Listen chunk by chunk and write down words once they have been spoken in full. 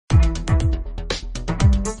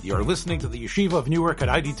You're listening to the Yeshiva of Newark at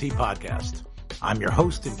IDT podcast. I'm your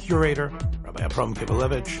host and curator, Rabbi Abram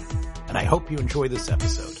Kibalevich, and I hope you enjoy this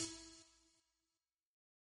episode.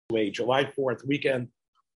 July 4th weekend,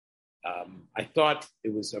 I thought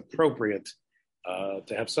it was appropriate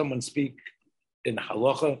to have someone speak in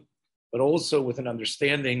halacha, but also with an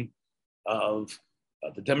understanding of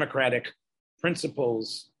the democratic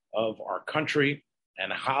principles of our country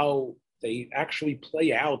and how they actually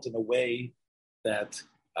play out in a way that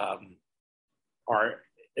are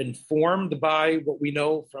informed by what we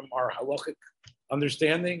know from our halachic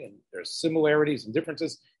understanding, and there's similarities and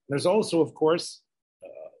differences. And there's also, of course,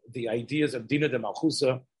 the ideas of Dina de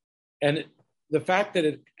Malchusa, and the fact that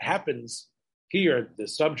it happens here, the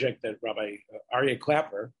subject that Rabbi Aryeh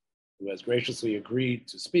Klapper, who has graciously agreed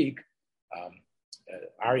to speak,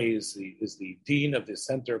 Aryeh is the dean of the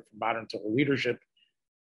Center for Modern Torah Leadership,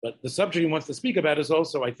 but the subject he wants to speak about is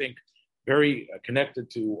also, I think, very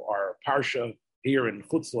connected to our parsha here in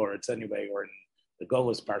Chutz La'aretz anyway, or in the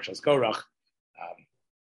Golos Parshas Korach,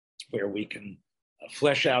 where we can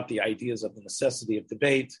flesh out the ideas of the necessity of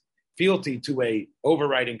debate, fealty to a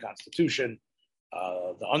overriding constitution,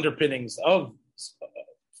 the underpinnings of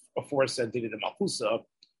aforesaid Dina de Malchusa,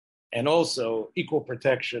 and also equal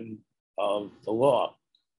protection of the law.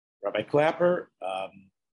 Rabbi Klapper,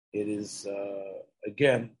 it is,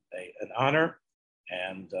 again, an honor.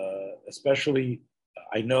 And especially,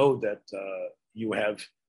 I know that you have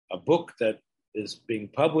a book that is being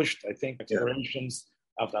published, I think, Explorations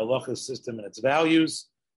of the Halacha System and Its Values,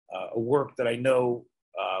 a work that I know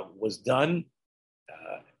was done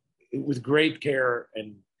with great care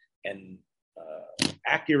and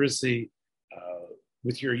accuracy,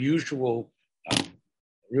 with your usual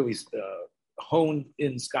really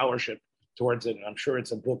honed-in scholarship towards it. And I'm sure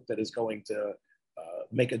it's a book that is going to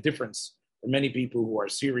make a difference for many people who are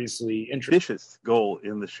seriously interested. Ambitious goal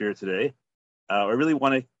in the shir today. I really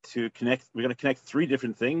wanted to connect. We're going to connect three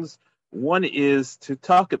different things. One is to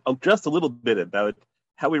talk just a little bit about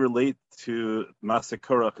how we relate to Ma'aseh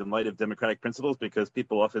Korach in light of democratic principles, because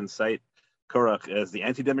people often cite Korach as the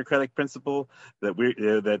anti-democratic principle, that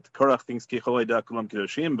Korach thinks ki chol ha'edah kulam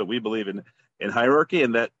kedoshim, but we believe in hierarchy,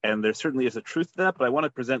 and there certainly is a truth to that. But I want to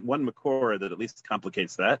present one makor that at least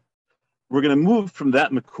complicates that. We're going to move from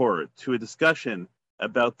that makor to a discussion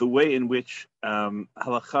about the way in which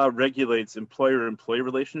halacha regulates employer-employee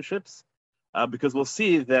relationships, because we'll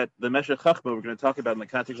see that the Meshech Chachma we're going to talk about in the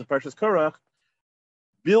context of Parshas Korach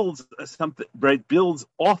builds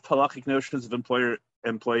off halachic notions of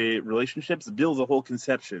employer-employee relationships, builds a whole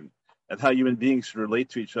conception of how human beings should relate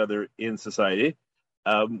to each other in society.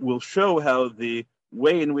 We'll show how the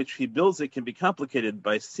way in which he builds it can be complicated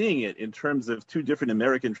by seeing it in terms of two different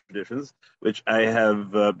American traditions, which I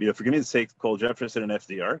have, for goodness sake, called Jefferson and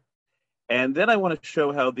FDR. And then I want to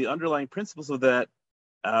show how the underlying principles of that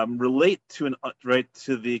relate to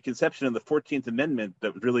the conception of the 14th Amendment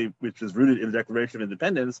which is rooted in the Declaration of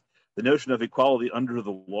Independence, the notion of equality under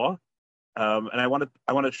the law. And I want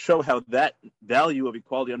to show how that value of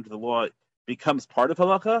equality under the law becomes part of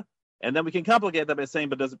halacha. And then we can complicate that by saying,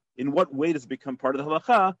 but in what way does it become part of the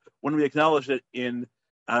halacha when we acknowledge that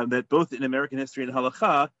that both in American history and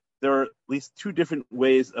halacha, there are at least two different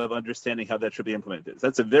ways of understanding how that should be implemented. So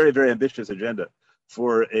that's a very, very ambitious agenda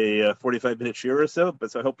for a 45-minute shir or so. But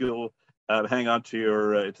so I hope you'll hang on to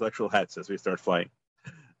your intellectual hats as we start flying.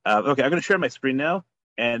 Okay, I'm going to share my screen now,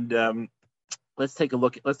 and let's take a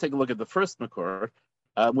look at the first makor,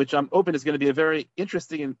 which I'm open is going to be a very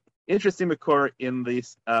interesting makor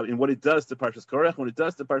in what it does to Parshas Korach. What it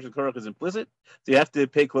does to Parshas Korach is implicit, so you have to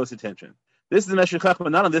pay close attention. This is the Meshech Chachma,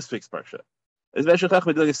 not on this week's parsha. This Meshech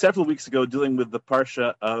Chachma dealing several weeks ago, dealing with the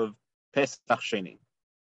parsha of Pesach Sheni,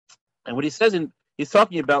 and what he says he's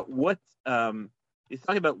talking about what the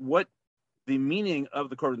meaning of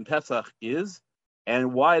the Korban Pesach is,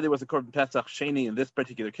 and why there was a Korban Pesach Sheni in this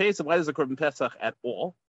particular case, and why there's a Korban Pesach at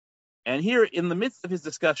all. And here, in the midst of his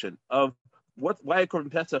discussion of why a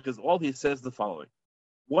Korban Pesach is all, he says the following.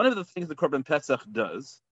 One of the things the Korban Pesach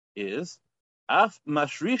does is Af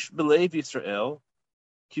mashrish b'leiv Yisrael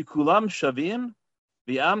ki kulam shavim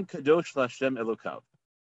v'am kadosh l'Hashem Elokav.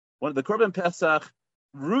 One of the Korban Pesach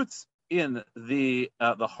roots in the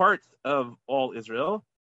heart of all Israel,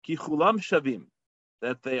 ki kulam shavim,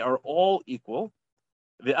 that they are all equal,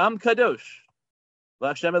 v'am kadosh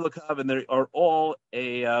l'Hashem Elokav, and they are all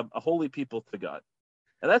a holy people to God.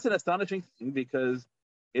 And that's an astonishing thing, because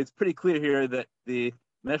it's pretty clear here that the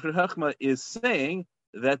Meshech Chachma is saying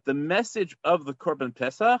that the message of the Korban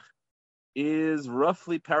Pesach is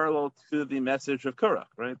roughly parallel to the message of Korach,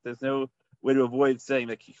 right? There's no way to avoid saying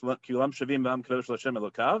that Kulam Shavim B'Am Kadosh L'Hashem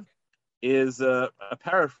Elokav. is a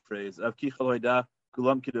paraphrase of Kichal Hoida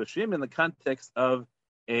Kulam Kiddushim in the context of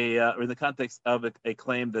a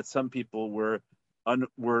claim that some people were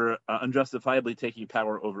unjustifiably taking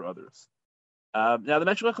power over others. Now the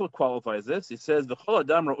Meshech qualifies this. He says V'chol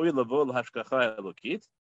Adam Ra'ui Lavo L'Hashgacha Elokit.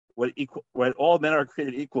 What all men are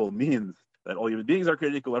created equal means that all human beings are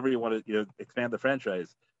created equal. Whenever you want to expand the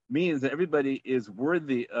franchise, means that everybody is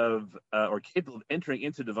worthy of or capable of entering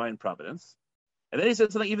into divine providence. And then he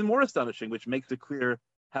says something even more astonishing, which makes it clear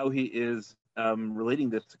how he is relating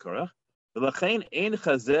this to Korach. So what does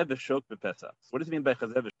he mean by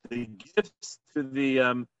chazeh? The gifts to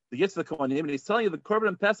the gifts of the Kohanim, and he's telling you the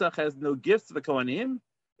Korban Pesach has no gifts to the Kohanim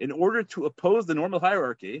in order to oppose the normal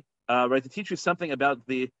hierarchy, right? To teach you something about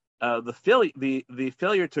the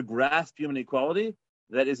failure to grasp human equality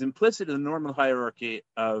that is implicit in the normal hierarchy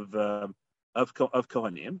of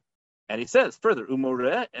Kohanim. And he says further,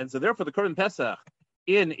 umoreh, and so therefore the Korban Pesach,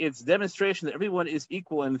 in its demonstration that everyone is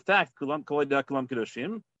equal, in fact, kulam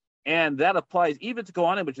kedoshim, and that applies even to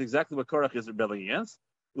Kohanim, which is exactly what Korach is rebelling against.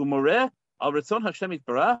 Umoreh al retzon Hashem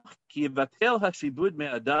yitbarach ki yivatel hashibud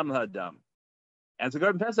me'adam la'adam. And so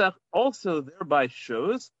Korban Pesach also thereby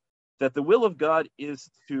shows that the will of God is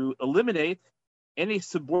to eliminate any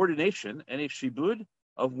subordination, any shibud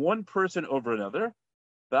of one person over another.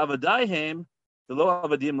 V'avadayhem lo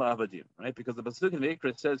avadim la'avadim, right? Because the pasuk in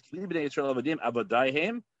Vayikra says, "Kli b'nei Yisrael avadim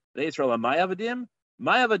avadayhem, b'nei Yisrael amay avadim,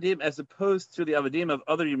 my avadim," as opposed to the avadim of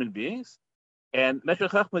other human beings. And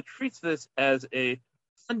Meshech Chochmah treats this as a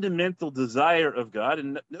fundamental desire of God.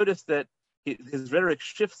 And notice that his rhetoric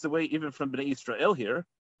shifts away even from Bnei Yisrael here.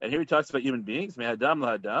 And here he talks about human beings, me'adam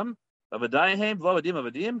la'adam, avadayhem lo avadim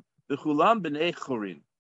avadim, v'chulam b'nei chorin.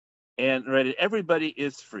 And right, everybody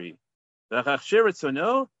is free.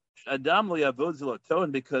 Adam lo yavod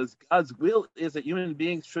ziloto, because God's will is that human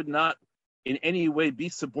beings should not in any way be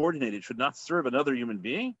subordinated, should not serve another human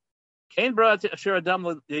being. So the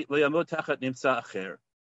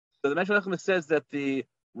Meshech Chochmah says that the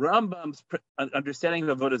Rambam's understanding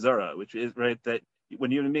of Avodah Zarah, which is right that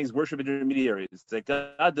when human beings worship intermediaries, that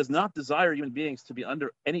God does not desire human beings to be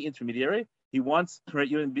under any intermediary. He wants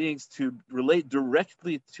human beings to relate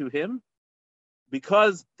directly to Him.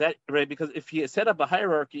 Because if he had set up a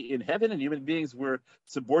hierarchy in heaven and human beings were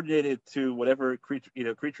subordinated to whatever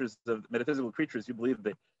creatures of metaphysical creatures you believe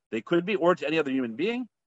they could be, or to any other human being,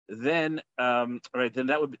 then that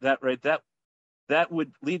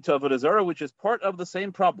would lead to Avodah Zarah, which is part of the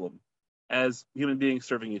same problem as human beings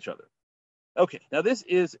serving each other. Okay, now this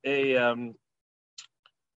is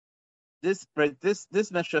this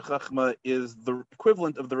Meshech Chochmah is the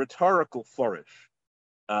equivalent of the rhetorical flourish.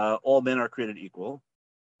 All men are created equal.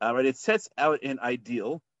 Right? It sets out an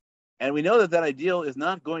ideal, and we know that ideal is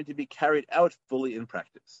not going to be carried out fully in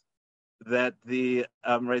practice. That in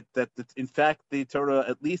fact the Torah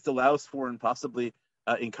at least allows for and possibly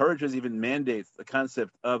encourages, even mandates, the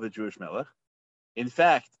concept of a Jewish melech. In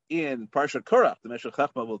fact, in Parshat Korach, the Meshech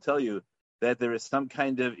Chochmah will tell you that there is some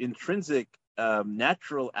kind of intrinsic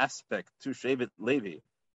natural aspect to Shevet Levi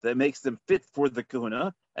that makes them fit for the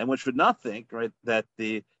kahuna, and one should not think, right, that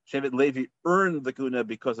the Shevet Levi earned the kahuna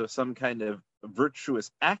because of some kind of virtuous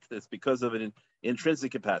act. It's because of an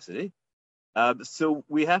intrinsic capacity. So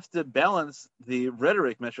we have to balance the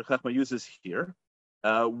rhetoric Meshech Chochmah uses here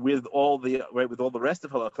with all the rest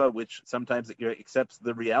of halakha, which sometimes accepts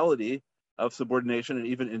the reality of subordination and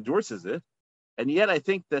even endorses it. And yet, I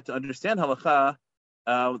think that to understand halakha,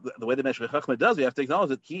 the way the Meshech Chochmah does, we have to acknowledge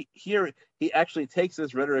that he actually takes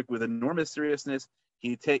this rhetoric with enormous seriousness.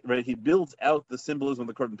 He builds out the symbolism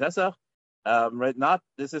of the Korban Pesach.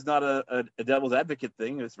 This is not a devil's advocate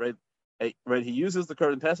thing. It's right. He uses the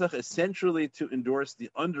Korban Pesach essentially to endorse the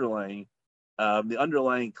underlying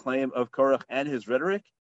claim of Korach and his rhetoric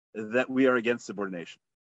that we are against subordination.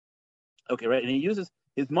 Okay, right, and he uses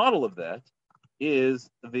his model of that is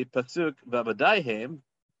the pasuk v'avadayhem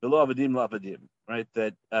v'lo avadim la'avadim. Right,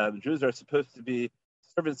 that Jews are supposed to be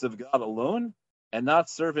servants of God alone, and not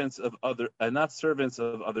servants of other servants.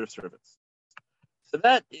 So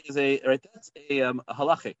that is that's a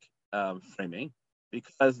halachic framing,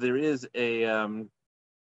 because there is a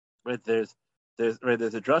there's a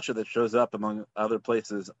drasha that shows up among other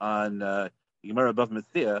places on Gemara above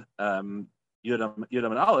Metzia, Yudam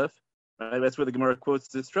and Aleph. Right, that's where the Gemara quotes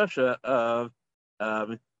this drasha of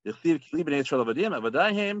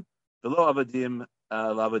Below avadim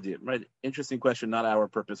lavadim, right? Interesting question, not our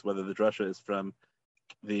purpose, whether the drasha is from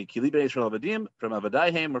the Kili B'nei Yisrael avadim, from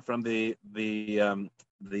Avadayim, or from the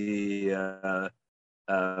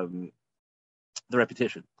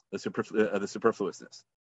repetition, the superfluousness.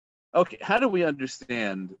 Okay, how do we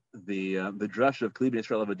understand the drush of Kli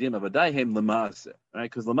Yisrael Avadim Avadayhem Lamase? Right,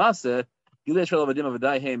 because Lamase, Kli Yisrael Avadim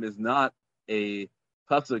Avadayhem is not a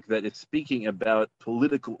pasuk that is speaking about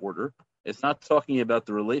political order. It's not talking about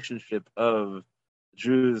the relationship of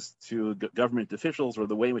Jews to government officials or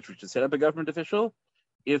the way in which we should set up a government official.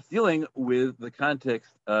 It's dealing with the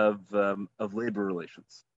context of labor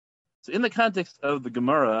relations. So, in the context of the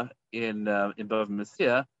Gemara in Bava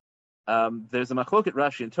Metzia, there's a machloket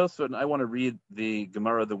Rashi and Tosfot, and I want to read the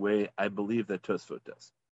Gemara the way I believe that Tosfot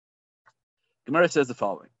does. Gemara says the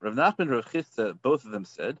following: Rav Nachman and Rav Chisda, both of them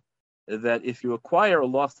said that if you acquire a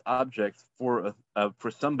lost object for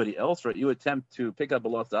somebody else, right, you attempt to pick up a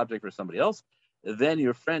lost object for somebody else, then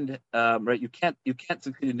your friend, right, you can't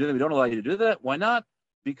succeed in doing that. We don't allow you to do that. Why not?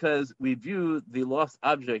 Because we view the lost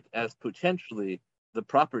object as potentially the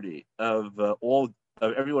property of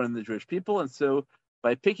everyone in the Jewish people, and so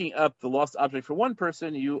by picking up the lost object for one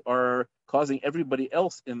person, you are causing everybody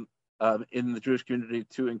else in the Jewish community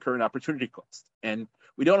to incur an opportunity cost. And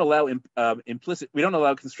we don't allow we don't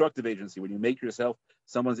allow constructive agency. When you make yourself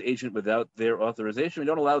someone's agent without their authorization, we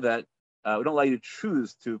don't allow that. We don't allow you to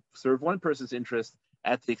choose to serve one person's interest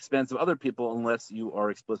at the expense of other people unless you are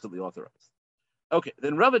explicitly authorized. Okay,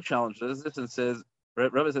 then Rava challenges this and says,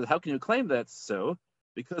 Rava says, how can you claim that's so?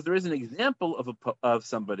 Because there is an example of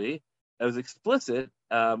somebody that was explicit.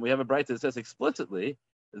 We have a bright that says explicitly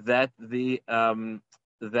that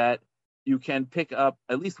that you can pick up,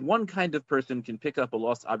 at least one kind of person can pick up a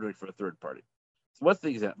lost object for a third party. So what's the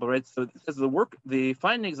example, right? So it says the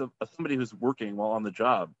findings of somebody who's working while on the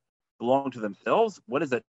job belong to themselves. What is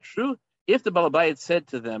that true? If the Balabayit said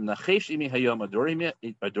to them, Nachesh imi hayom adori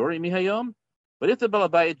imi hayom, but if the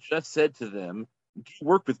Balabayit just said to them,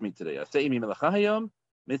 work with me today, Aseh imi melacha hayom,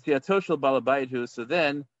 mitziato shel Balabayit, so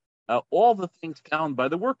then all the things found by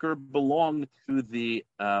the worker belong to the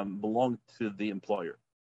employer.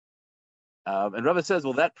 And Rava says,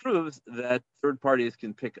 well, that proves that third parties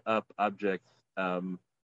can pick up objects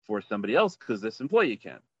for somebody else because this employee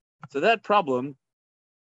can. So that problem,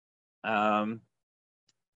 that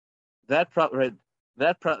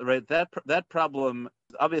problem,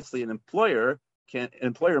 obviously, an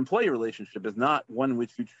employer-employee relationship is not one in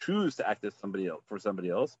which you choose to act as somebody else for somebody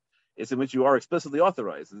else. It's in which you are explicitly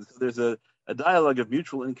authorized. And so there's a dialogue of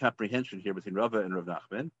mutual incomprehension here between Rava and Rav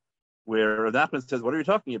Nachman, where Rav Nachman says, what are you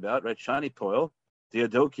talking about? Right? Shani poil,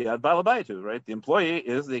 diadoki ad balabaitu, right? The employee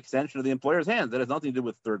is the extension of the employer's hands. That has nothing to do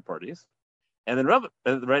with third parties. And then Rava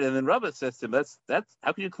says to him, that's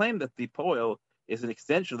how can you claim that the poil is an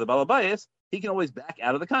extension of the balabayas? He can always back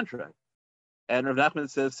out of the contract. And Rav Nachman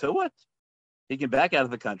says, so what? He can back out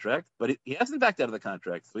of the contract, but he hasn't backed out of the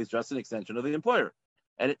contract, so he's just an extension of the employer.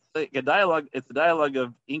 And it's like a dialogue. It's a dialogue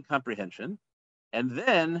of incomprehension. And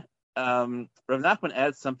then Rav Nachman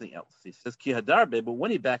adds something else. He says ki hadarbe, but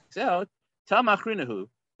when he backs out, tam achrinahu.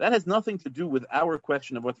 That has nothing to do with our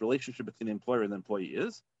question of what the relationship between the employer and the employee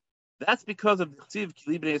is. That's because of the chsiv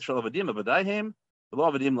kli bnei Yisrael avadim avadayhem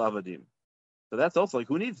v'lo avadim la'avadim. So that's also like,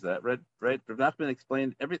 who needs that, right? Rav Nachman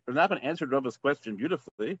explained Rav Nachman answered Rava's question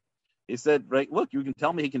beautifully. He said, right, look, you can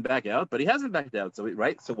tell me he can back out, but he hasn't backed out. So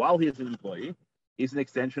so while he is an employee, he's an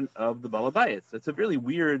extension of the balabayas. It's a really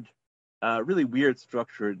weird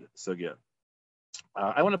structured sugya.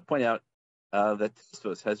 I want to point out that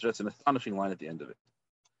Tosfos has just an astonishing line at the end of it.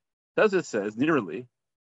 Tosfos says, literally,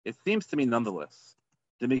 it seems to me nonetheless,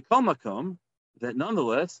 demikol makom, that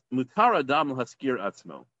nonetheless, mutar adam l'haskir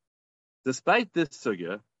atzmo. Despite this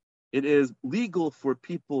sugya, it is legal for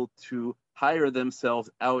people to hire themselves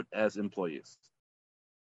out as employees.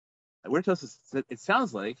 Where Tosfos said, it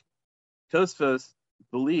sounds like Tosfos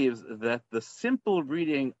believes that the simple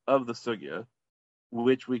reading of the sugya,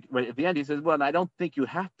 which right at the end he says, well, I don't think you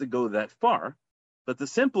have to go that far, but the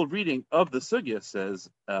simple reading of the sugya says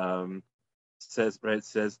Tosfos,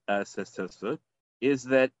 is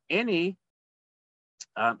that any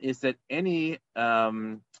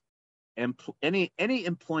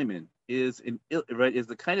employment is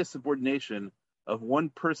the kind of subordination of one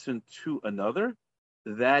person to another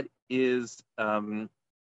that is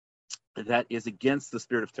against the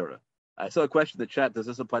spirit of Torah. I saw a question in the chat: does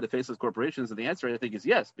this apply to faceless corporations? And the answer, I think, is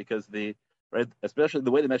yes, because especially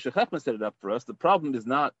the way the Meshech Chochmah set it up for us, the problem is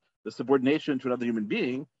not the subordination to another human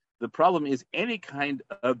being. The problem is any kind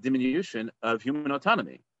of diminution of human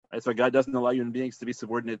autonomy. Right? So God doesn't allow human beings to be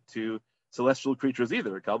subordinate to celestial creatures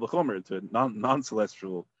either, kal v'chomer, to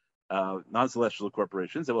non-celestial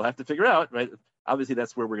corporations. And we'll have to figure out, right? Obviously,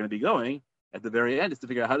 that's where we're going to be going at the very end, is to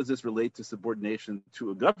figure out how does this relate to subordination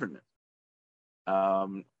to a government.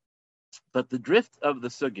 But the drift of the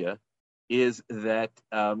sugya is that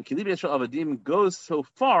Kilib Yisrael Avadim goes so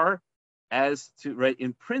far as to, right,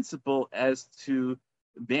 in principle, as to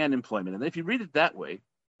ban employment. And if you read it that way,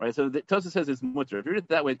 right, so Tosfos says it's mutter. If you read it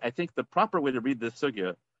that way, I think the proper way to read this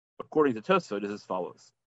sugya, according to Tosfos, is as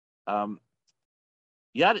follows. Yad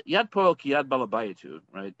poel ki yad balabayitu,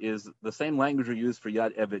 right, is the same language we use for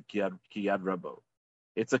yad evet ki yad rabo.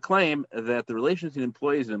 It's a claim that the relationship between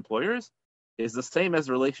employees and employers is the same as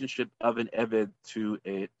the relationship of an eved to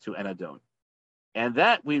an adon. And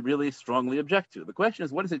that we really strongly object to. The question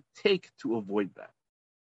is, what does it take to avoid that?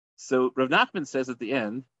 So Rav Nachman says at the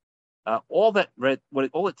end, all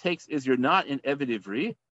it takes is you're not in eved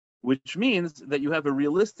ivri, which means that you have a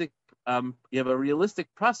realistic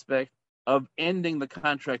prospect of ending the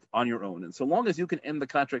contract on your own. And so long as you can end the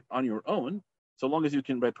contract on your own, so long as you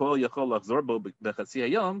can, so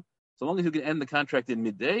long as you can end the contract in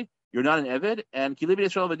midday, you're not an eved, and Kilib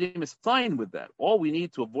Yisrael Avadim is fine with that. All we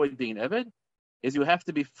need to avoid being an eved is you have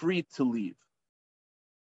to be free to leave.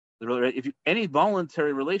 If any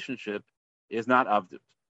voluntary relationship is not avdut.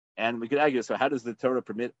 And we could argue, so how does the Torah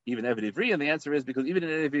permit even eved ivri? And the answer is because even an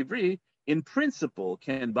eved ivri, in principle,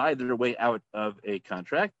 can buy their way out of a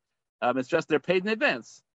contract. It's just they're paid in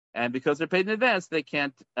advance. And because they're paid in advance, they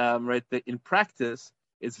can't, in practice,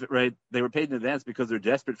 they were paid in advance because they're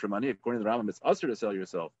desperate for money. According to the Rambam, it's usher to sell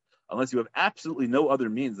yourself unless you have absolutely no other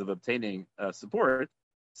means of obtaining support.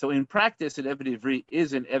 So in practice, an eved ivri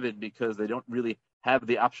is an eved because they don't really have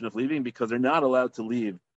the option of leaving because they're not allowed to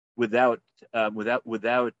leave without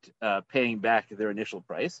paying back their initial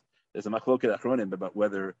price. There's a machloket achronim about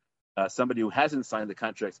whether somebody who hasn't signed the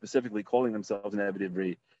contract, specifically calling themselves an eved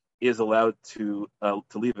ivri, is allowed to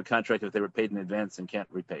leave a contract if they were paid in advance and can't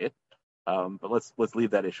repay it. But let's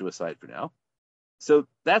leave that issue aside for now. So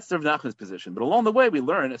that's the Rav Nachman's position. But along the way, we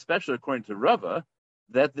learn, especially according to Rava,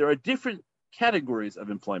 that there are different categories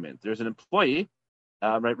of employment. There's an employee,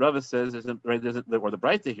 Rava says, or the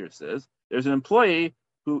Breita here says, there's an employee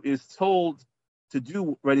who is told to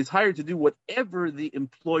do, is hired to do whatever the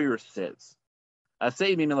employer says. And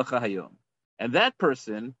that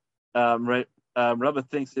person, Rava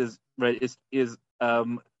thinks is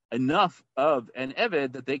enough of an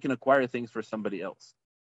eved that they can acquire things for somebody else.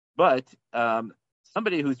 But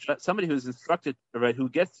somebody who's instructed, who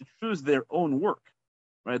gets to choose their own work,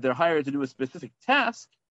 they're hired to do a specific task.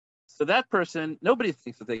 So that person, nobody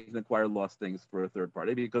thinks that they can acquire lost things for a third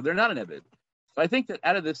party because they're not an eved. So I think that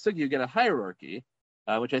out of this sugya you get a hierarchy,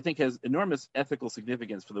 which I think has enormous ethical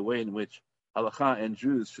significance for the way in which halakha and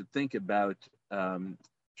Jews should think about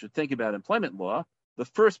employment law. The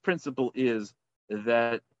first principle is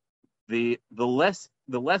that the less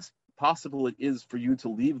possible it is for you to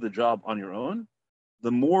leave the job on your own,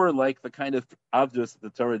 the more like the kind of avdus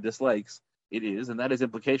the Torah dislikes it is, and that has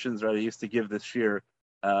implications. I used to give this shir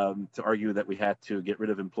to argue that we had to get rid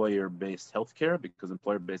of employer-based healthcare because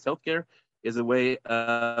employer-based healthcare is a way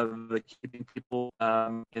of keeping people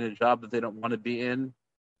in a job that they don't want to be in.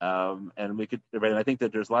 And we could, and I think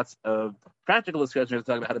that there's lots of practical discussion to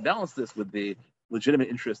talk about how to balance this with the legitimate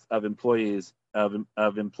interest of employers in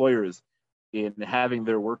having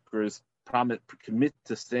their workers commit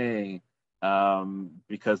to staying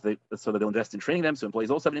because so that they'll invest in training them. So employees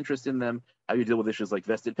also have an interest in them. How you deal with issues like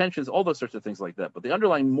vested pensions, all those sorts of things like that. But the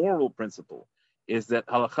underlying moral principle is that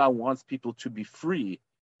halakha wants people to be free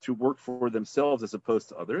to work for themselves as opposed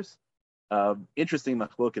to others. Interesting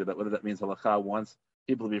machloket about whether that means halakha wants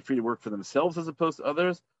people to be free to work for themselves as opposed to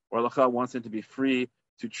others, or halakha wants them to be free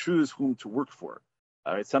to choose whom to work for.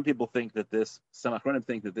 All right. Some achronim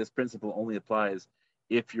think that this principle only applies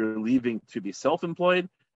if you're leaving to be self-employed,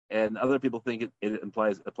 and other people think it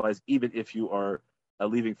applies even if you are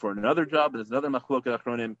leaving for another job. And there's another machloket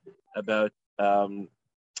achronim about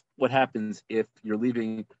what happens if you're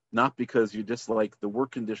leaving not because you dislike the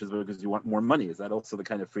work conditions, but because you want more money. Is that also the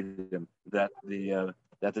kind of freedom that the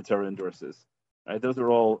Torah endorses? Right, those are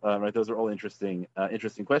all interesting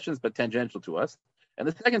questions, but tangential to us. And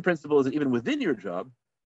the second principle is that even within your job,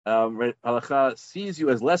 halakha sees you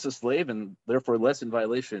as less a slave and therefore less in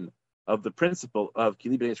violation of the principle of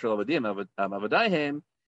Kilib Yisrael Avadim Avadaihem,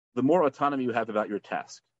 the more autonomy you have about your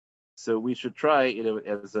task. So we should try,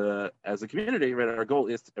 as a community, our goal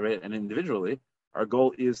is and individually, our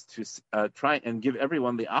goal is to try and give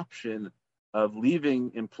everyone the option of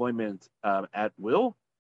leaving employment at will,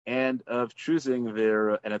 and of choosing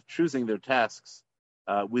their tasks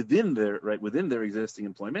within their existing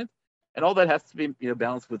employment, and all that has to be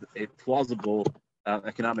balanced with a plausible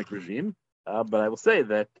economic regime. But I will say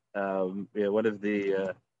that one of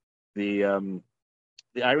the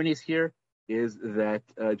ironies here is that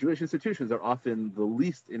Jewish institutions are often the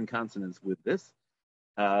least in consonance with this.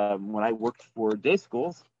 when I worked for day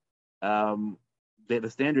schools, the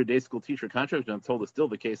standard day school teacher contract, which I'm told is still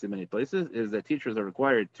the case in many places, is that teachers are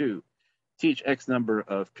required to teach X number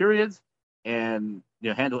of periods and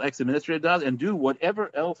handle X administrative jobs and do whatever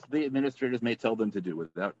else the administrators may tell them to do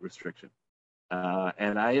without restriction.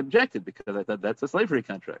 And I objected because I thought that's a slavery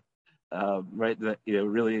contract, right? That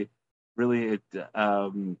really, it.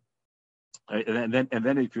 And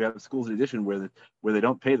then if you have schools in addition where they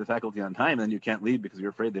don't pay the faculty on time, then you can't leave because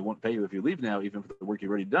you're afraid they won't pay you if you leave now, even for the work you've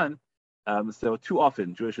already done. So too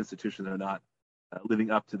often Jewish institutions are not living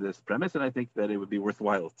up to this premise, and I think that it would be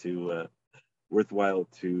worthwhile to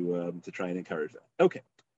try and encourage that. Okay,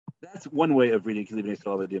 that's one way of reading Kilei Bnei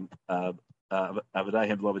Yisrael Avadim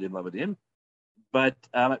Lavadim. But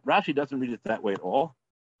Rashi doesn't read it that way at all,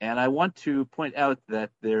 and I want to point out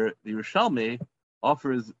that the Yerushalmi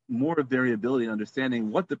offers more variability in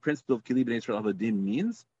understanding what the principle of Kilei Bnei Yisrael Avadim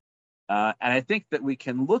means, and I think that we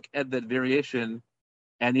can look at that variation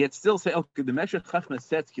and yet still say, okay, the Meshech Chachma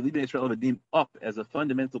sets Kilei Bnei Yisrael Avadim up as a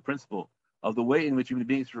fundamental principle of the way in which human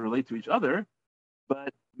beings relate to each other,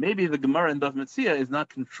 but maybe the Gemara in Bava Metzia is not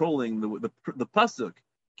controlling the pasuk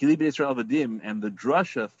Kilei Bnei Yisrael Avadim and the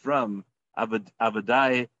drasha from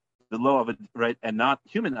Avadai, the low Avad, right, and not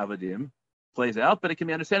human Avadim plays out, but it can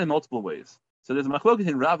be understood in multiple ways. So there's a machloket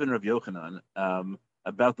in Rav and Rav Yochanan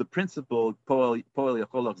about the principle Poel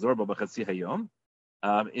Yachol Lachzor Bo B'Chatzi Hayom,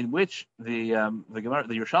 in which the Gemara,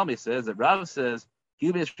 the Yerushalmi says that Rav says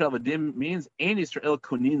Kilei Bnei Yisrael Avadim means Ein Yisrael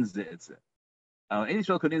Konin Ze'etzeh. Ein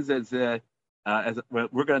Yisrael Konin Ze'etzeh, as we're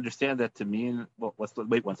going to understand that to mean. Well, let's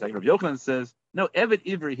wait one second. Rav Yochanan says no, Eved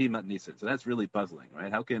Ivri Hi Matnisin. So that's really puzzling,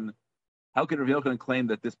 right? How can Rav Yochanan claim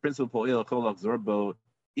that this principle Poel Yachol Lachzor Bo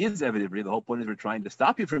is Eved Ivri? The whole point is we're trying to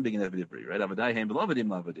stop you from being an Eved Ivri, right? Avadai Heim V'Lavadim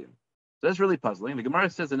Lavadim. So that's really puzzling. The Gemara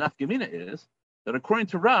says the nafkamina is that according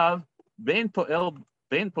to Rav, Bein Poel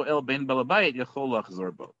Bein Balabayit Yachol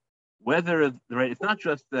Lachzor Bo. Whether right, it's not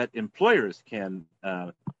just that employers can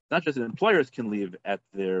leave at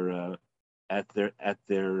their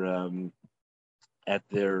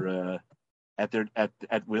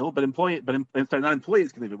will, but not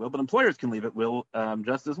employees can leave at will, but employers can leave at will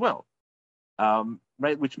just as well.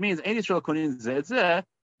 Right, which means Ein Yisrael Konin Ze'etzeh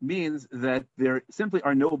means that there simply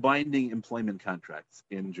are no binding employment contracts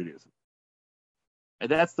in Judaism. And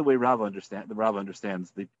that's the way Rav understands the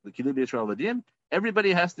Kilei Bnei Yisrael Avadim.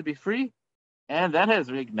 Everybody has to be free, and that has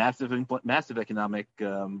massive economic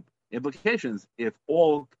implications if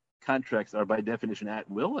all contracts are by definition at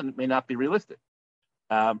will, and it may not be realistic.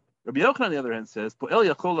 Rabbi Yochanan, on the other hand, says Poel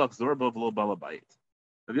Yachol Lachzor Bo V'lo Balabayit.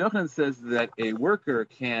 Rabbi Yochanan says that a worker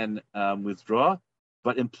can withdraw,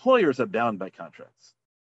 but employers are bound by contracts.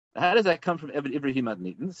 Now, how does that come from Eved Ivri Hi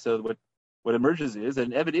Matnitin? So what emerges is that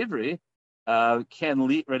an Eved Ivri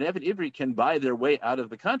Eved Ivri can buy their way out of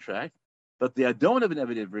the contract, but the Adon of an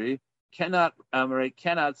Eved Ivri cannot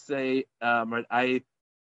say I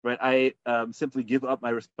simply give up my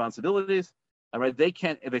responsibilities. They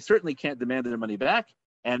certainly can't demand their money back,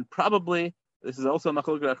 and probably this is also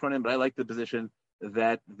Machlokes Achronim, but I like the position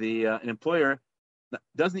that an employer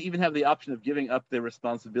doesn't even have the option of giving up their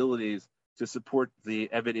responsibilities to support the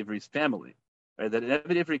Eved Ivri's family. Right? That an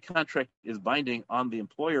Eved Ivri contract is binding on the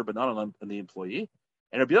employer, but not on the employee.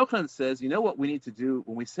 And Rabbi Yochanan says, you know what we need to do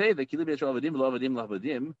when we say that Kilei Bnei Yisrael Avadim Lavadim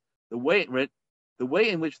Lavadim, the way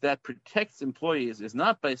in which that protects employees is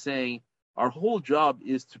not by saying our whole job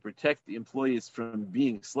is to protect the employees from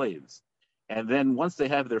being slaves, and then once they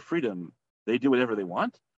have their freedom, they do whatever they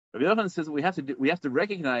want. Rabbi Yochanan says we have to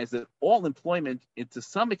recognize that all employment, to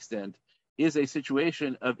some extent, is a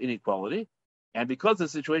situation of inequality, and because of the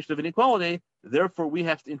situation of inequality, therefore we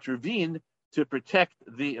have to intervene to protect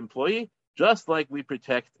the employee, just like we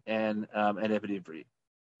protect an Eved Ivri.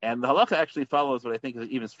 And the halacha actually follows what I think is an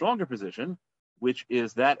even stronger position, which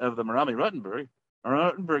is that of the Marami Rottenberg.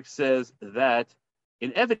 Rottenberg says that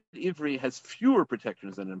an Eved Ivri has fewer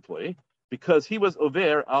protections than an employee because he was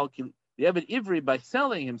over al the Eved Ivri, by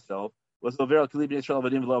selling himself, was over al Kilei Bnei Yisrael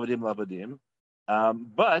Avadim Lavadim Lavadim.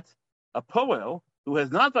 But a Poel who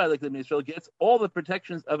has not violated Bnei Yisrael gets all the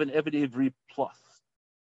protections of an Eved Ivri plus.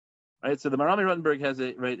 Right. So the Marami Rottenberg has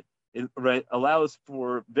allows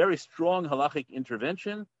for very strong halachic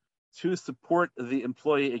intervention to support the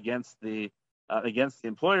employee against the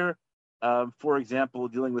employer. For example,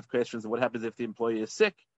 dealing with questions of what happens if the employee is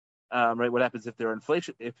sick, right? What happens if there are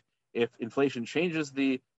inflation? If inflation changes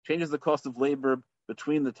the cost of labor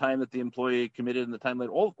between the time that the employee committed and the time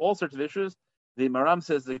later, all sorts of issues. The Maram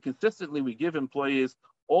says that consistently we give employees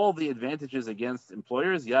all the advantages against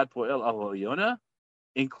employers, Yad Poel Al Yona,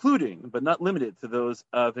 including but not limited to those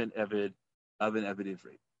of an Eved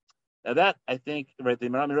Ivri. Now that I think, right, the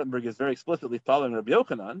Maharam Rottenberg is very explicitly following Rabbi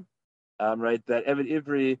Yochanan, right, that Evet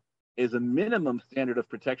Ivri is a minimum standard of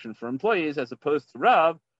protection for employees, as opposed to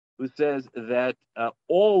Rav, who says that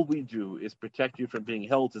all we do is protect you from being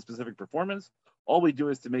held to specific performance. All we do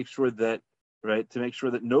is to make sure that, right, to make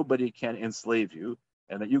sure that nobody can enslave you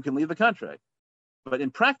and that you can leave the contract. But in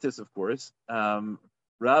practice, of course,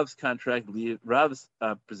 Rav's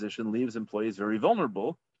position leaves employees very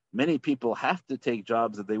vulnerable. Many people have to take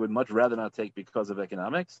jobs that they would much rather not take because of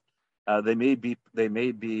economics. They may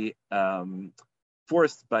be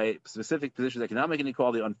forced by specific positions, economic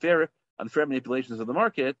inequality, unfair manipulations of the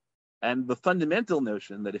market, and the fundamental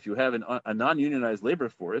notion that if you have a non-unionized labor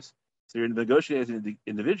force, so you're negotiating as an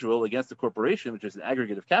individual against a corporation, which is an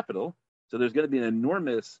aggregate of capital, so there's going to be an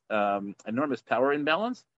enormous power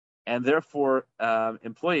imbalance, and therefore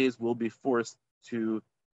employees will be forced to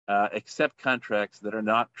accept contracts that are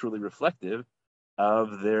not truly reflective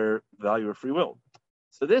of their value of free will.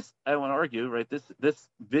 So this, I want to argue, right? This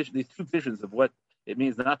vision, these two visions of what it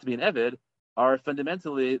means not to be an Eved, are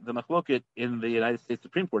fundamentally the machloket in the United States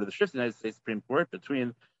Supreme Court, or the strict United States Supreme Court,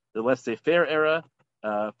 between the laissez-faire era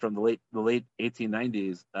from the late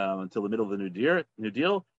 1890s until the middle of the New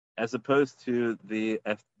Deal, as opposed to the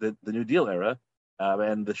New Deal era,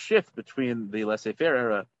 and the shift between the laissez-faire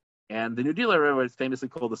era and the New Deal era, where it's famously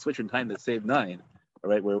called the switch in time that saved nine,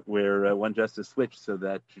 right? Where one justice switched so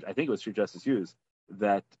that, I think it was Chief Justice Hughes,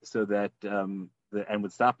 and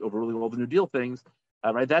would stop overruling all the New Deal things,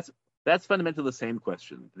 right? That's fundamentally the same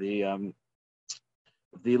question. The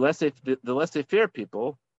laissez-faire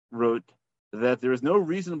people wrote that there is no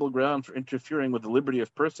reasonable ground for interfering with the liberty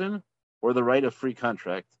of person or the right of free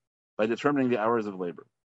contract by determining the hours of labor.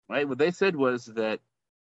 Right? What they said was that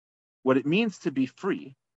what it means to be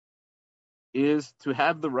free is to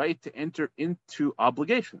have the right to enter into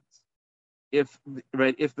obligations. If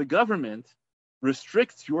the government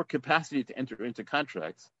restricts your capacity to enter into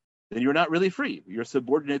contracts, then you're not really free. You're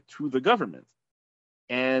subordinate to the government.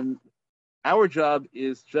 And our job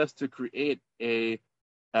is just to create an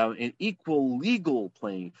equal legal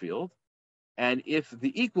playing field. And if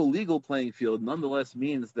the equal legal playing field nonetheless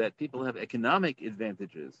means that people have economic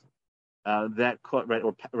advantages or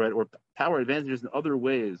power advantages in other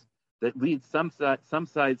ways that lead some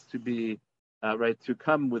sides to be to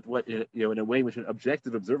come with what in a way which an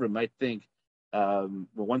objective observer might think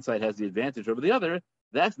one side has the advantage over the other,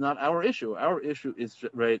 that's not our issue. Our issue is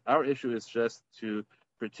just to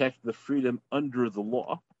protect the freedom under the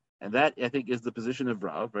law, and that I think is the position of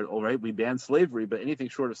Rav. Right, all right, we ban slavery, but anything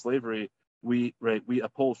short of slavery, we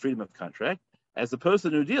uphold freedom of contract, as opposed to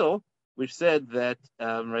the New Deal, which said that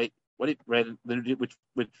the New Deal,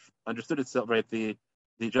 which understood itself the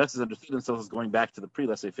justices understood themselves as going back to the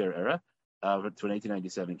pre-laissez-faire era, to an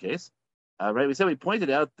 1897 case. We pointed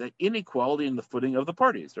out the inequality in the footing of the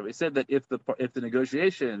parties. Right? We said that if the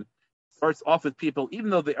negotiation starts off with people,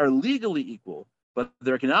 even though they are legally equal, but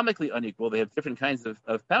they're economically unequal, they have different kinds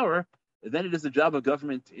of power, then it is the job of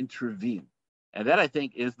government to intervene. And that, I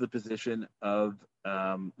think, is the position of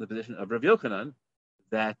Rav Yochanan,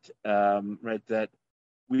 that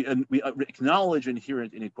we acknowledge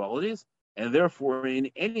inherent inequalities, and therefore, in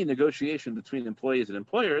any negotiation between employees and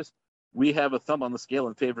employers, we have a thumb on the scale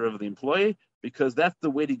in favor of the employee, because that's the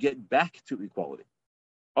way to get back to equality.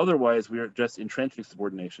 Otherwise, we are just entrenching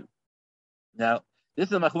subordination. Now, this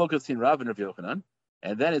is a machloket between Rav and Rav Yochanan,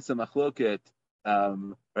 and then it's a machloket,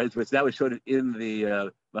 which now we showed it in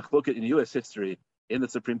the machloket in U.S. history in the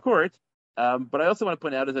Supreme Court. But I also want to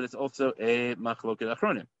point out is that it's also a machloket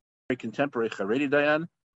achronim. Very contemporary Haredi Dayan,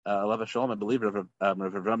 Alav Shalom, I believe, Rav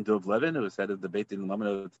Avram Dov Levin, who was head of the Beit Din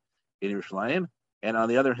Lamanot in Yerushalayim. And on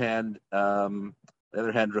the other hand, Rav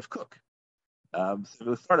Kook. So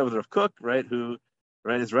we'll start with Rav Kook, who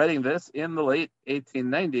is writing this in the late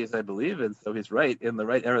 1890s, I believe, and so he's right in the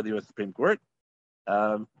right era of the U.S. Supreme Court.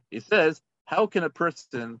 He says, how can a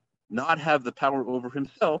person not have the power over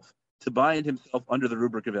himself to bind himself under the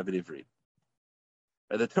rubric of Evet Ivri?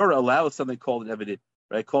 The Torah allows something called an Evet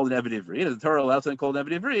Ivri, and the Torah allows something called an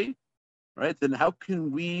Evet Ivri, then how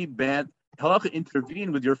can we halacha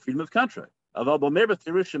intervene with your freedom of contract? So Rav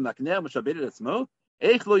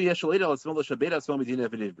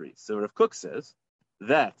Kook says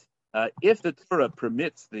that if the Torah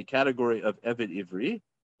permits the category of Evet Ivri,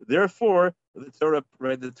 therefore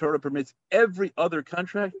the Torah permits every other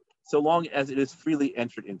contract so long as it is freely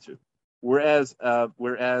entered into. Whereas Rav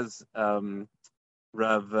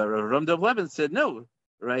Dov Levin said no.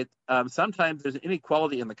 Sometimes there's an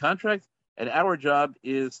inequality in the contract, and our job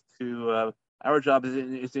is to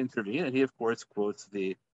intervene, and he of course quotes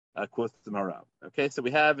the Maharam. Okay, so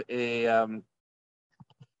we have a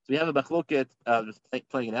we have a machloket, just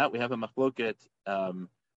playing it out. We have a machloket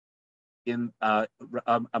in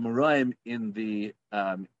Amoraim in the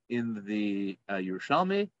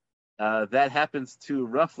Yerushalmi. That happens to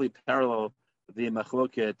roughly parallel the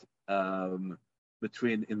machloket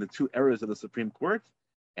between in the two eras of the Supreme Court.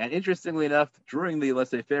 And interestingly enough, during the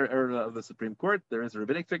laissez-faire era of the Supreme Court, there is a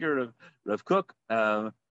rabbinic figure of Rav Kook,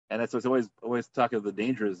 and that's what's always talk of the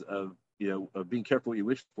dangers of being careful what you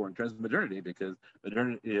wish for in terms of modernity, because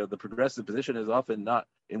modernity, the progressive position is often not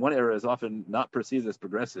in one era is often not perceived as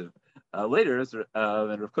progressive. Later,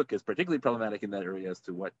 and Rav Kook is particularly problematic in that area as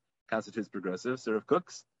to what constitutes progressive. So Rav Kook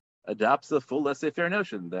adopts the full laissez-faire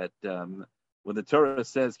notion that when the Torah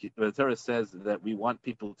says that we want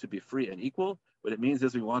people to be free and equal, what it means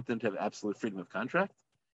is we want them to have absolute freedom of contract,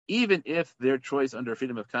 even if their choice under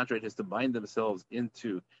freedom of contract is to bind themselves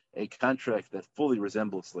into a contract that fully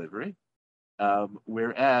resembles slavery.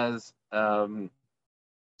 Whereas the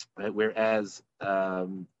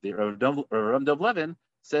Ram Dov Levin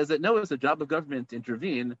says that no, it's the job of government to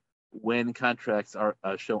intervene when contracts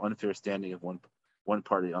show unfair standing of one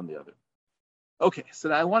party on the other. Okay, so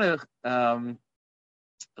I want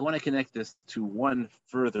to connect this to one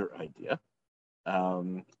further idea,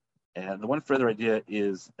 and the one further idea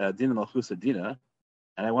is Dina Malchusa Dina,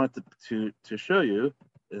 and I wanted to show you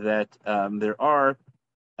that there are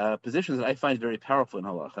positions that I find very powerful in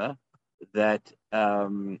halacha that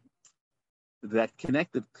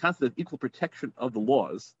connect the concept of equal protection of the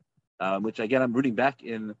laws, which again I'm rooting back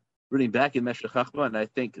in Meshech Chachma, and I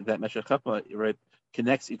think that Meshech Chachma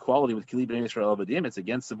connects equality with Kili B'nai Yisrael Avadim. It's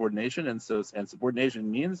against subordination, and subordination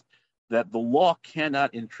means that the law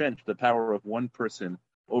cannot entrench the power of one person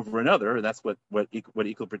over another. And that's what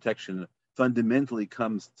equal protection fundamentally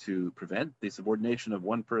comes to prevent, the subordination of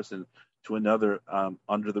one person to another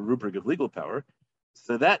under the rubric of legal power.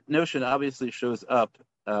 So that notion obviously shows up.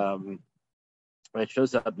 It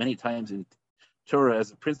shows up many times in Torah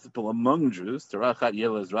as a principle among Jews. Torah achat yeh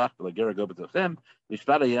le'ezrach v'lagera go b'tochem.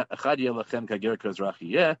 Mishpat achat yeh lachem k'ger k'ezrach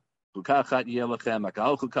yeh. Chukah achat yeh lachem.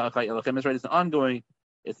 Makal chukah achat yeh lachem. That's right.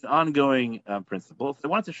 It's an ongoing principle. So I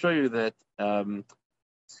wanted to show you that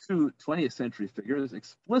two 20th century figures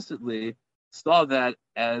explicitly saw that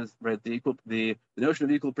as the notion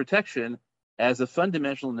of equal protection as a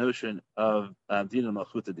fundamental notion of Dina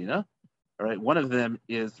Malchuta Dina. All right, one of them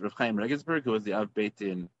is Rav Chaim Regensburg, who was the Av Beit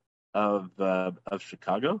Din of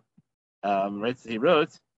Chicago. Right, so he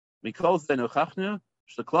wrote, "Mikol ze nochachnu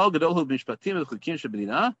sheklal gadol hu b'mishpatim v'chukim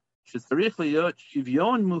sheb'dina shetzarich liyot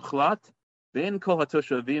shivyon muchlat ben kol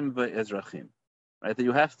hatoshavim ve'ezrachim." Right,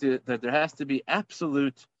 that there has to be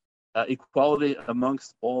absolute equality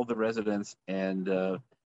amongst all the residents and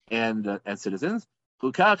citizens.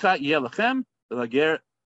 All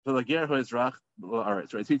right,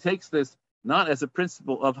 so he takes this not as a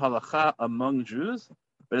principle of halacha among Jews,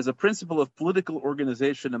 but as a principle of political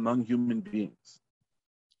organization among human beings.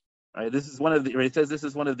 All right, this is one of the. He says this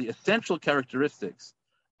is one of the essential characteristics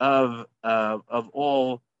of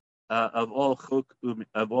all chok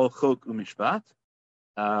umishpat.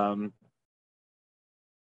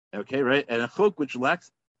 Okay, right, and a chok which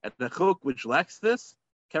lacks this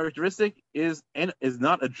characteristic is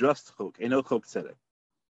not a just chok, no chok tzedek.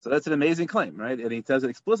 So that's an amazing claim, right? And he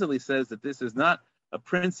explicitly says that this is not a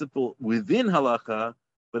principle within halacha,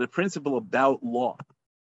 but a principle about law.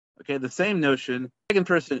 Okay, the same notion. The second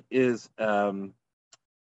person is Rabbi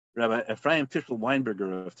Ephraim Tischel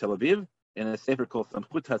Weinberger of Tel Aviv in a sefer called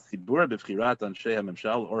Samchut HaTzibur B'Bchirat Anshei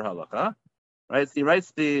HaMemshal or Halacha. Right, so he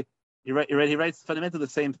writes fundamentally the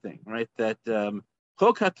same thing, right? That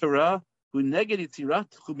Chok HaTorah hu neged yitzirat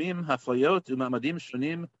tchumim haflayot u'ma'amadim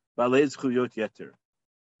shonim ba'alei zchuyot yeter.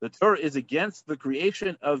 The Torah is against the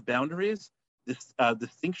creation of boundaries,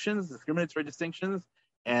 distinctions, discriminatory distinctions,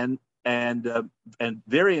 and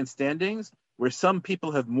variant standings where some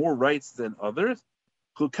people have more rights than others.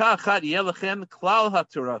 Chukah achat yeh lachem klal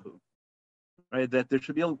haTorahu. Right, that there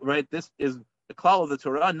should be This is the klal of the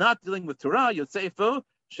Torah, not dealing with Torah. Yotzefo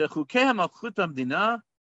shechukei hamalchut hamdina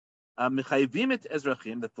mechayvim et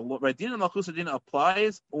ezrachim. That the law, right, Dina Malchusa Dina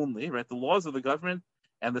applies only. Right, the laws of the government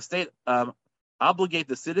and the state obligate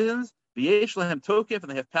the citizens, v'yesh lahem tokef, and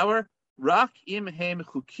they have power. Rak im hem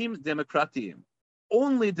chukim demokratiyim.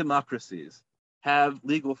 Only democracies have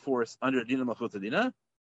legal force under Dina Malchuta Dina,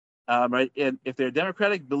 right? And if they're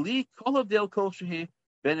democratic, beli kol avdel kol shehi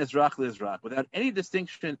ben ezrach le'ezrach, without any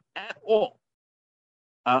distinction at all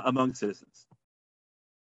among citizens.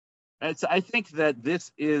 And so I think that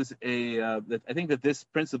this is this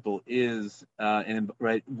principle is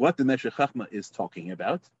what the Meshech Chachma is talking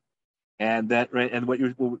about. And that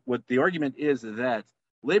what the argument is that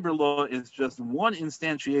labor law is just one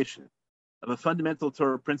instantiation of a fundamental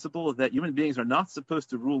Torah principle that human beings are not supposed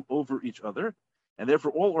to rule over each other, and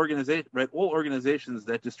therefore all organizations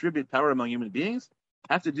that distribute power among human beings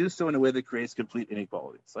have to do so in a way that creates complete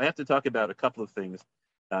inequality. So I have to talk about a couple of things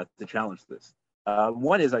to challenge this.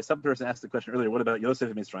 One is, some person asked the question earlier, what about Yosef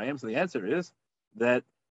and Mitzrayim? So the answer is that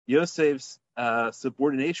Yosef's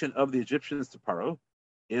subordination of the Egyptians to Paro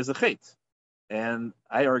is a chait. And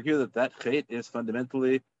I argue that chait is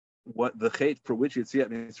fundamentally what the chait for which Yetziat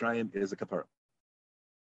Mitzrayim is a kapara.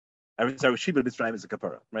 Shibud Mitzrayim is a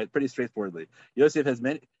kapara, right? Pretty straightforwardly. Yosef has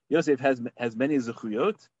many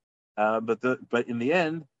zechuyot, but in the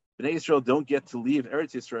end, Bnei Yisrael don't get to leave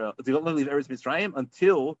Eretz Yisrael. They don't leave Eretz Mitzrayim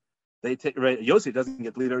until they take. Right, Yosef doesn't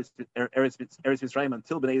get to leave Eretz Mitzrayim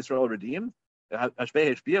until Bnei Yisrael redeemed.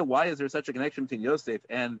 Why is there such a connection between Yosef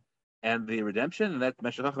and the redemption? And that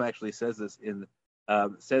Meshech Chochmah actually says this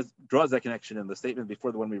draws that connection in the statement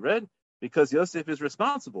before the one we read, because Yosef is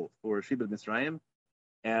responsible for Shibud Mitzrayim,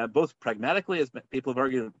 both pragmatically, as people have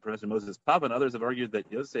argued, Professor Moses Papa and others have argued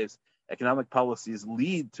that Yosef's economic policies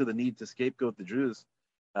lead to the need to scapegoat the Jews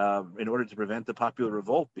in order to prevent the popular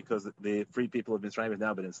revolt, because the free people of Mitzrayim have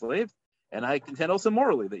now been enslaved. And I contend also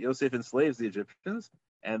morally that Yosef enslaves the Egyptians,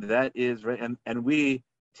 and that is right. And we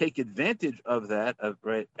take advantage of that,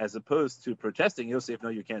 as opposed to protesting Yosef, no,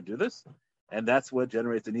 you can't do this. And that's what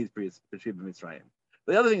generates the need for Shibud Mitzrayim.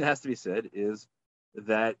 The other thing that has to be said is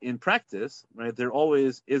that in practice, right, there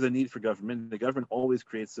always is a need for government. The government always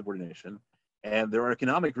creates subordination. And there are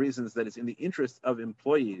economic reasons that it's in the interest of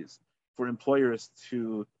employees for employers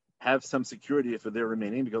to have some security for their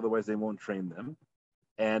remaining, because otherwise they won't train them.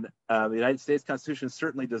 And the United States Constitution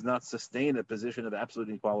certainly does not sustain a position of absolute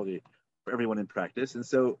equality for everyone in practice. And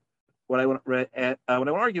so what I want to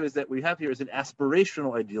argue is that we have here is an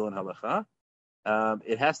aspirational ideal in halacha.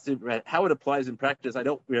 It has to, how it applies in practice,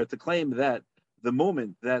 to claim that the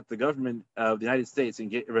moment that the government of the United States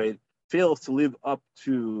fails to live up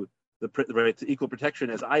to to equal protection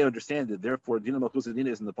as I understand it, therefore Dina Malchus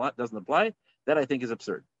Dina doesn't apply, that I think is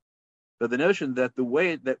absurd. But the notion that the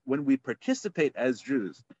way that when we participate as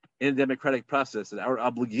Jews in a democratic process, that our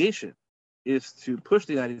obligation is to push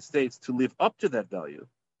the United States to live up to that value,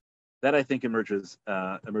 that I think emerges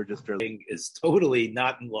fairly. Is totally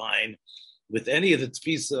not in line with any of the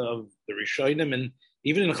tefisa of the Rishonim, and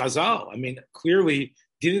even in Chazal. I mean, clearly,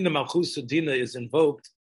 Dina Malchus Dina is invoked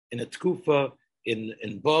in a tkufa, in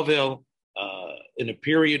Bavel, in a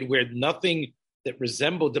period where nothing that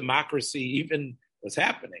resembled democracy even was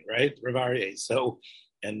happening, right, Rav Aryeh? So,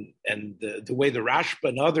 and the way the Rashba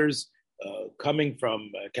and others coming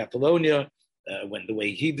from Catalonia, when the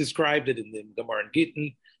way he described it in the Gemara and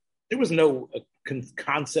Gittin, there was no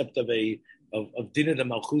concept of Dina de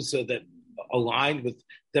Malchusa that aligned with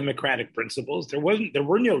democratic principles. There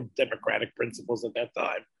were no democratic principles at that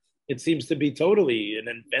time. It seems to be totally an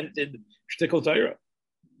invented shtickle Torah.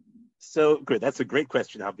 So good. That's a great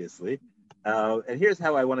question, obviously. And here's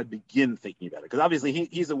how I want to begin thinking about it, because obviously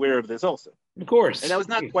he's aware of this also. Of course. And that was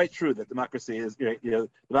not quite true that democracy is,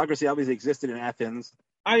 democracy obviously existed in Athens.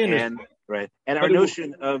 I understand. And our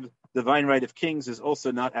notion of divine right of kings is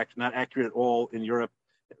also not accurate at all in Europe,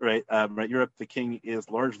 right? Europe, the king is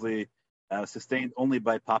largely sustained only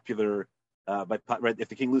by popular. If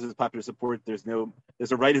the king loses popular support, there's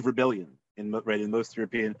a right of rebellion in most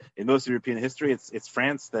European history. It's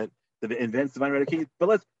France that invents divine right of king. But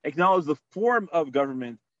let's acknowledge the form of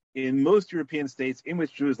government in most European states in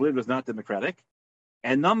which Jews lived was not democratic,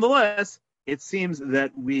 and nonetheless, it seems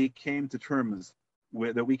that we came to terms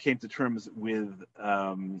with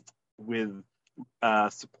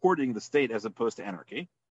supporting the state as opposed to anarchy.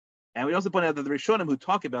 And we also point out that the Rishonim who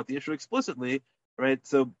talk about the issue explicitly, right?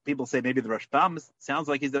 So people say maybe the Rashbam sounds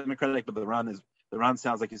like he's democratic, but the Ran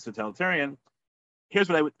sounds like he's totalitarian. Here's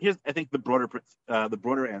I think the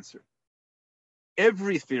broader answer.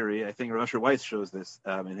 Every theory, I think Rav Asher Weiss shows this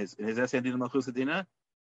in his essay on Dina Malchus Dina.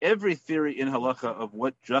 Every theory in halacha of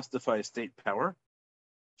what justifies state power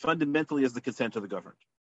fundamentally is the consent of the governed.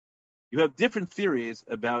 You have different theories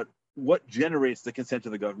about what generates the consent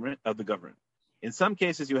of the government. In some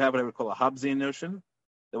cases, you have what I would call a Hobbesian notion,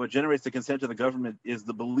 that what generates the consent of the government is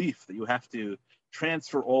the belief that you have to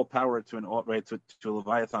transfer all power to a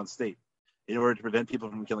Leviathan state in order to prevent people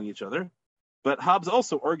from killing each other. But Hobbes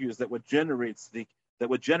also argues that what generates the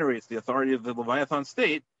authority of the Leviathan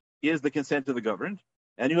state is the consent of the governed.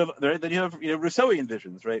 And you have Rousseauian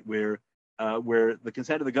visions, right, where the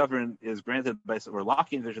consent of the governed is granted by, or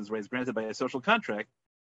Lockean visions, where it's granted by a social contract,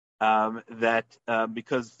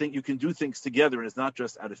 because you can do things together and it's not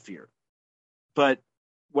just out of fear. But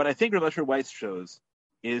what I think Rav Asher Weiss shows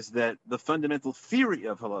is that the fundamental theory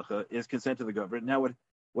of halacha is consent to the government. Now,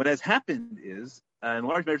 what has happened is, in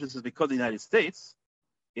large measure, this is because of the United States,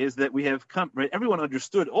 is that we have come, right? Everyone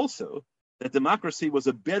understood also that democracy was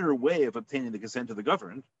a better way of obtaining the consent of the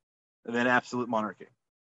governed than absolute monarchy.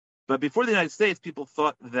 But before the United States, people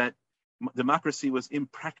thought that democracy was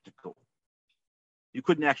impractical. You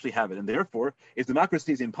couldn't actually have it. And therefore, if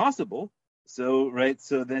democracy is impossible, so then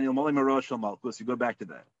Ilmoli Marash Shel Malchus, you go back to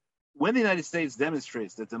that. When the United States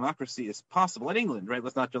demonstrates that democracy is possible in England, right?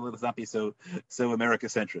 Let's not be so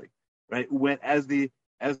America-centric, right? As the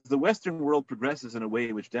Western world progresses in a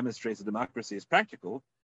way which demonstrates that democracy is practical,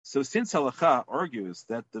 so since halakha argues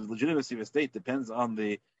that the legitimacy of a state depends on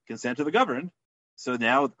the consent of the governed, so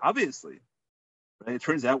now obviously, right, it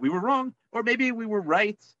turns out we were wrong, or maybe we were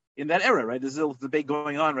right in that era, right? There's a debate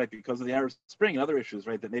going on, right, because of the Arab Spring and other issues,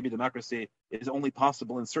 right, that maybe democracy is only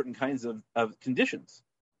possible in certain kinds of conditions.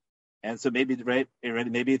 And so maybe,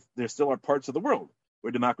 maybe there still are parts of the world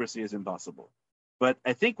where democracy is impossible. But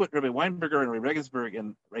I think what Rabbi Weinberger and Rabbi Regensburg,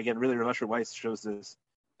 and again, really Rav Asher Weiss shows this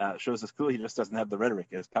clearly, he just doesn't have the rhetoric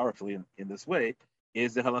as powerfully in this way,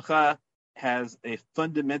 is that halakha has a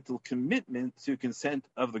fundamental commitment to consent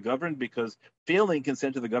of the governed, because failing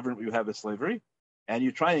consent of the governed, what you have is slavery. And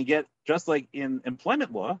you try and get, just like in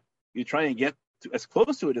employment law, you try and get as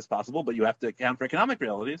close to it as possible, but you have to account for economic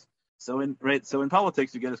realities. So in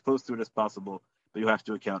politics, you get as close to it as possible, but you have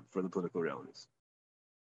to account for the political realities.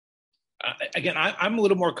 Again, I'm a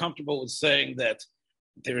little more comfortable with saying that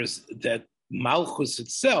Malchus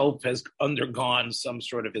itself has undergone some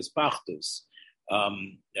sort of hispachtus.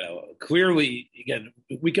 Clearly, again,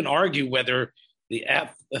 we can argue whether the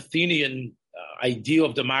Athenian ideal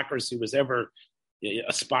of democracy was ever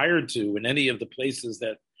aspired to in any of the places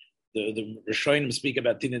that the Rishonim speak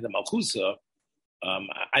about Dina de Malchusa.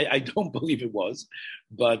 I don't believe it was,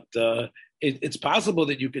 but it's possible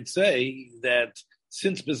that you could say that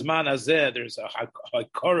since Bisman Hazeh, there's a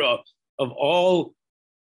hakara of all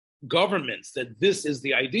governments that this is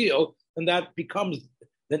the ideal, and that becomes,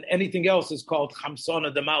 then anything else is called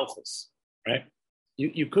Chamsona de Malchus, right?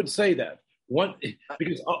 You could say that.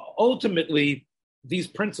 Because ultimately, these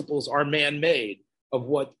principles are man-made of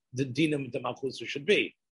what the Dinam de Malchusa should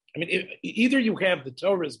be. I mean, either you have the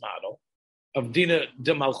Torah's model of Dina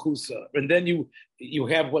de Malchusa, and then you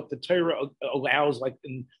have what the Torah allows, like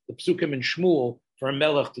in the Psukim and Shmuel, for a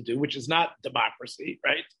melech to do, which is not democracy,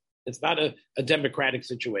 right? It's not a democratic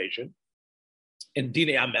situation, and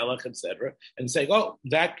Dina HaMelech, etc. And saying,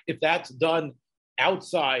 if that's done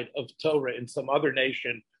outside of Torah in some other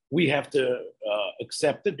nation, we have to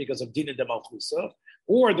accept it because of Dina de Malchusa.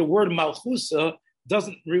 Or the word Malchusa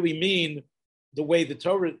doesn't really mean the way the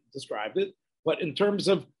Torah described it, but in terms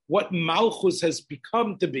of what Malchus has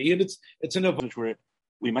become to be, and it's an which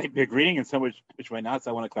we might be agreeing, and some which might not.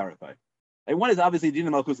 So I want to clarify. And one is obviously Dina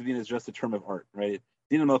Malchusa. Dina is just a term of art, right?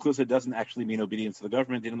 Dina Malchusa doesn't actually mean obedience to the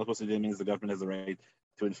government. Dina Malchusa means the government has the right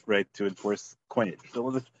to enforce coinage.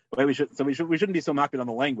 So we shouldn't be so mocked on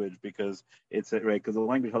the language, because it's right, because the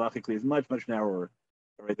language halachically is much narrower,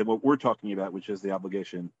 right, than what we're talking about, which is the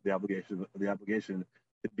obligation to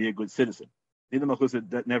be a good citizen. Dina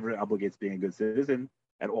Malchusa never obligates being a good citizen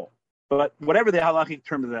at all. But whatever the halachic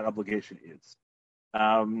term of that obligation is,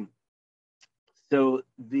 I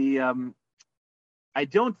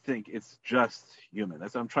don't think it's just human.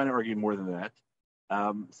 That's I'm trying to argue more than that.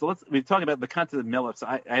 So we're talking about the concept of melech. So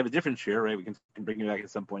I have a different share, right? We can bring you back at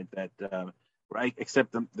some point that where I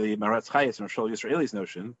accept the Maratz Chayes and Roshal Yisraeli's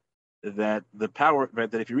notion that the power, right,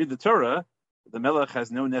 that if you read the Torah, the melech has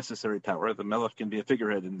no necessary power. The melech can be a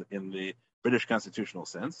figurehead in the British constitutional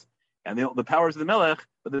sense, and the powers of the melech,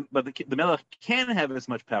 but the melech can have as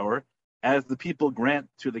much power as the people grant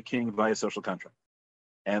to the king via social contract.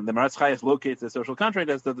 And the Maratz Chayes locates the social contract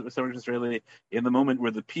as the Roshal Yisraeli in the moment where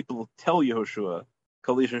the people tell Yehoshua,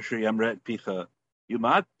 Kol Ish Asher Yamre et Picha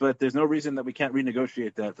Yumat, but there's no reason that we can't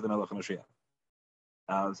renegotiate that for the Melech HaMashiach.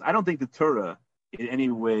 So I don't think the Torah in any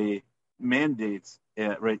way mandates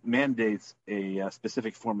a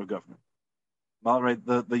specific form of government. Right,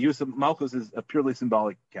 the use of Malchus is a purely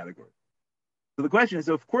symbolic category. So the question is,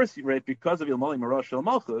 of course, right, because of Ilmali Marash Shel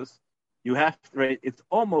Malchus, you have, right, it's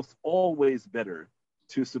almost always better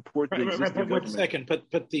to support the existing government. 1 second, but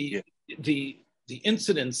the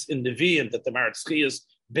incidents in Nevi'im that the Maratz Chayes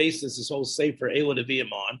bases his whole Sefer Eila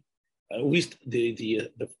Nevi'im on, at least the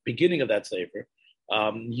beginning of that Sefer,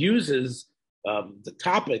 uses the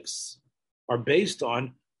topics are based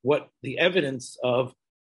on what the evidence of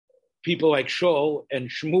people like Shaul and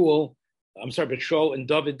Shmuel, Shaul and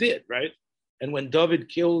David did, right? And when David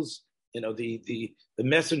kills, the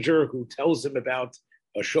messenger who tells him about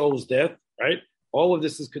Shaul's death, right? All of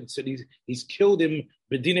this is considered. He's killed him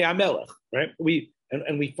b'dinei Amelech, right? We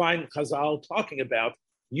find Chazal talking about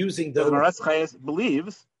using the the Maras Chayes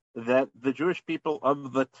believes that the Jewish people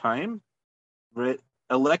of the time, right,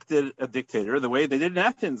 elected a dictator the way they did in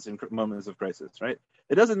Athens in moments of crisis, right?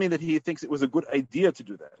 It doesn't mean that he thinks it was a good idea to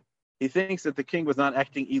do that. He thinks that the king was not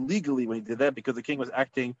acting illegally when he did that because the king was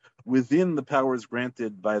acting within the powers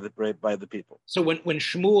granted by the people. So when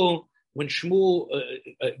Shmuel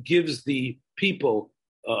gives the people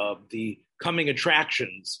the coming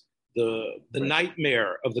attractions, the right.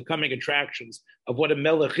 nightmare of the coming attractions of what a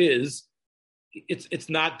melech is, it's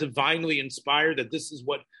not divinely inspired that this is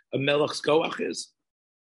what a melech's koach is.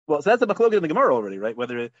 Well, so that's a machlokes in the Gemara already, right?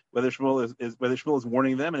 Whether Shmuel is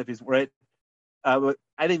warning them, and if he's right. But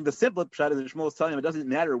I think the simple shot is that Shmuel is telling him it doesn't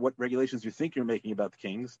matter what regulations you think you're making about the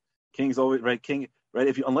kings. Kings always right.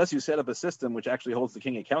 Unless you set up a system which actually holds the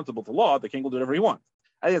king accountable to law, the king will do whatever he wants.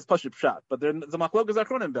 I think it's pashut pshat, but there's a machlokes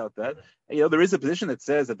achronim about that. There is a position that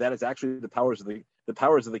says that is actually the powers of the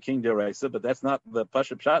king deraisa, but that's not the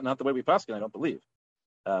pashut pshat, not the way we paskin. I don't believe.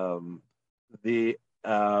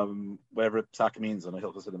 Whatever psak means on the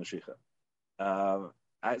Hilchos of the Mashiach.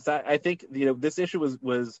 I think this issue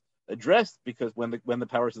was addressed because when the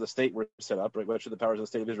powers of the state were set up, right? What should the powers of the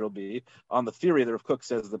state of Israel be? On the theory that Rav Kook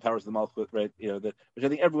says the powers of the Malchus, right? Which I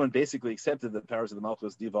think everyone basically accepted that the powers of the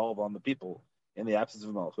Malchus devolve on the people in the absence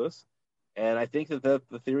of Malchus. And I think that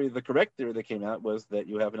the correct theory that came out was that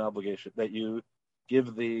you have an obligation that you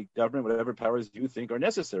give the government whatever powers you think are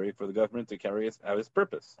necessary for the government to carry out its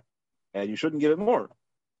purpose, and you shouldn't give it more.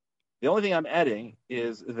 The only thing I'm adding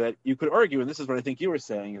is that you could argue, and this is what I think you were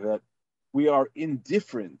saying, that we are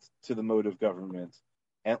indifferent to the mode of government,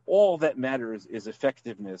 and all that matters is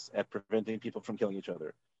effectiveness at preventing people from killing each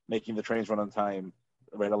other, making the trains run on time,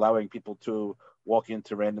 right, allowing people to walk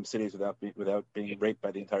into random cities without being raped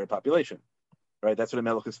by the entire population, right? That's what a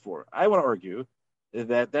melech is for. I want to argue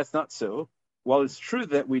that that's not so. While it's true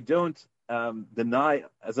that we don't deny,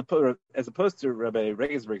 as opposed to Rabbi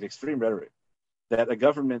Regensburg's extreme rhetoric, that a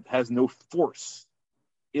government has no force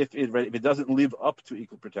if it doesn't live up to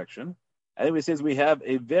equal protection. I think it says we have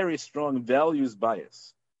a very strong values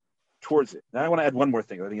bias towards it. Now I want to add one more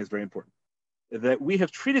thing that I think is very important, that we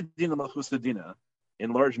have treated Dina Malchus Dina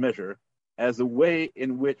in large measure as a way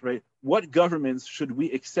in which, right, what governments should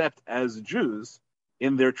we accept as Jews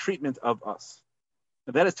in their treatment of us?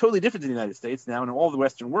 Now, that is totally different in the United States now and in all the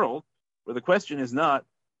Western world, where the question is not,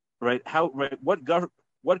 right,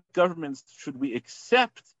 what governments should we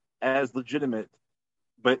accept as legitimate,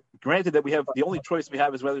 but granted that we have the only choice we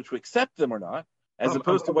have is whether to accept them or not, as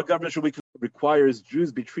opposed to what government should we requires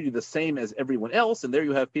Jews be treated the same as everyone else, and there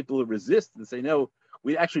you have people who resist and say, no,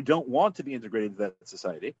 we actually don't want to be integrated into that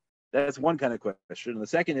society. That's one kind of question. And the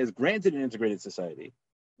second is, granted an integrated society,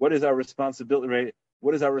 what is our responsibility, right?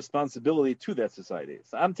 What is our responsibility to that society?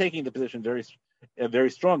 So I'm taking the position very, very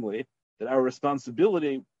strongly that our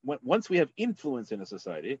responsibility, once we have influence in a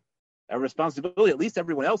society, our responsibility, at least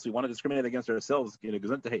everyone else, we want to discriminate against ourselves,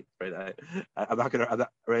 gesund to hate, right? I'm not going to,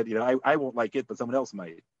 right? I won't like it, but someone else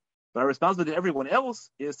might. But our responsibility to everyone else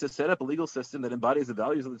is to set up a legal system that embodies the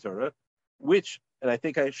values of the Torah, which, and I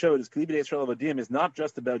think I showed, is Kli B'nai Yisrael Avadim is not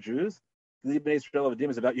just about Jews. Kli B'nai Yisrael Avadim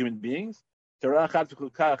is about human beings. Torah Achat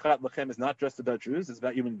V'Chukah Achat Lachem is not just about Jews; it's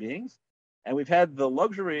about human beings. And we've had the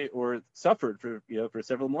luxury, or suffered for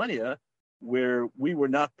several millennia, where we were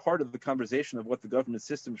not part of the conversation of what the government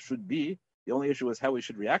system should be. The only issue was how we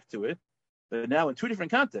should react to it. But now, in two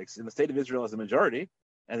different contexts, in the state of Israel as a majority,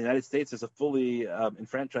 and the United States as a fully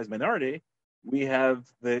enfranchised minority, we can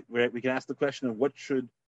ask the question of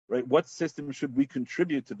what system should we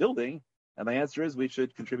contribute to building? And my answer is we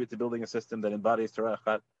should contribute to building a system that embodies Torah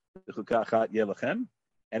Achat V'Chukah Achat Yelachem,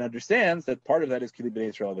 and understands that part of that is Kli B'nai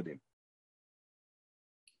Yisrael Avadim.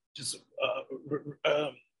 Just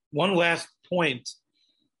one last point.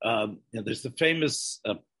 There's the famous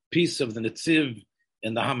piece of the Netziv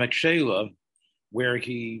in the Hamak Sheila, where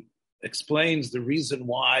he explains the reason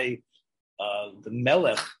why the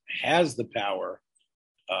Melech has the power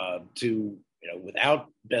to, without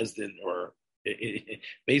Bezdin, or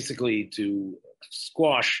basically to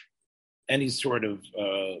squash any sort of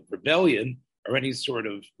rebellion or any sort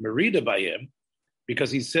of merida by him,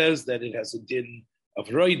 because he says that it has a din of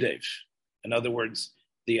roidev. In other words,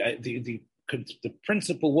 the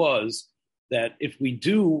principle was that if we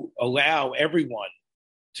do allow everyone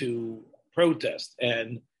to protest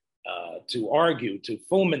and to argue, to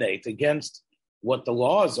fulminate against what the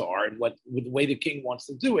laws are and the way the king wants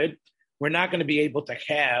to do it, we're not going to be able to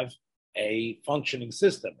have a functioning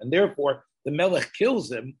system. And therefore, the Melech kills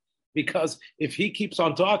him, because if he keeps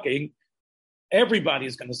on talking, everybody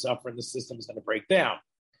is going to suffer and the system is going to break down.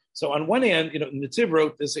 So on one hand, Netziv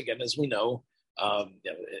wrote this again, as we know,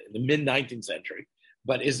 in the mid 19th century.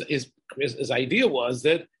 But his idea was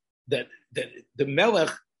that the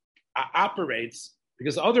Melech operates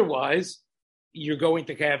because otherwise you're going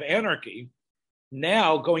to have anarchy.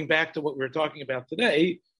 Now, going back to what we were talking about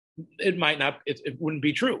today, it wouldn't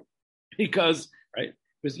be true because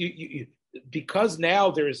because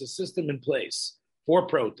now there is a system in place for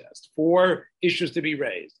protest, for issues to be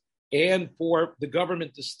raised, and for the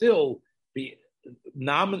government to still be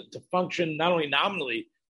to function not only nominally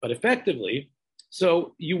but effectively.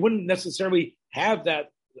 So you wouldn't necessarily have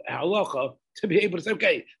that halacha to be able to say,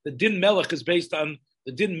 okay, the din melech is based on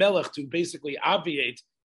the din melech to basically obviate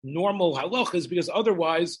normal halachas, because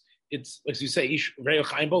otherwise it's, as you say, he's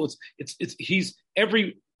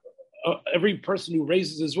every person who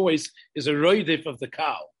raises his voice is a roidif of the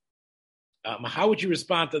cow. How would you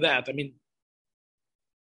respond to that?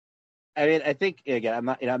 I think again, I'm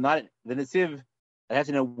not the Netziv. I have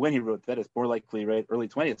to know when he wrote that. It's more likely early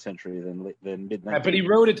 20th century than mid 19th. But he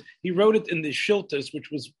wrote it in the Shiltas, which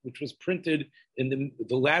was printed in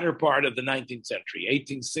the latter part of the 19th century,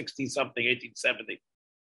 1860 something, 1870.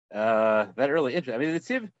 That early interest.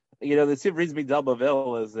 The Netziv reads Migdal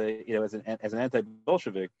Bavel as an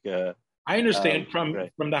anti-Bolshevik. I understand from the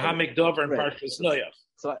Hamik Dover and Parshas Noach.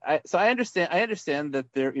 So I understand that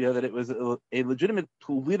that it was a legitimate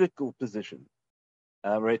political position,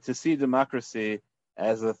 to see democracy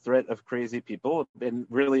as a threat of crazy people, and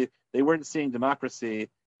really they weren't seeing democracy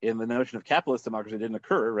in the notion of capitalist democracy. It didn't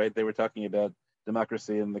occur, right? They were talking about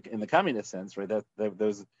democracy in the communist sense, right? That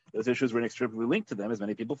those issues were inextricably linked to them, as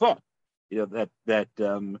many people thought. As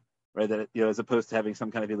opposed to having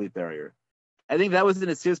some kind of elite barrier. I think that was in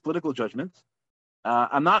its political judgment.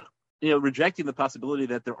 I'm not, rejecting the possibility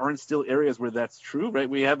that there aren't still areas where that's true, right?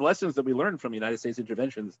 We have lessons that we learned from United States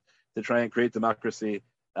interventions to try and create democracy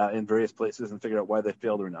in various places and figure out why they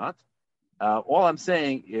failed or not. All I'm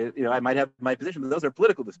saying is, I might have my position, but those are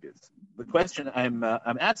political disputes. The question I'm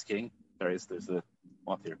asking, there's a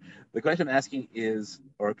moth here. The question I'm asking is,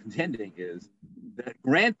 or contending is, that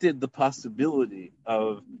granted the possibility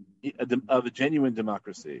of a genuine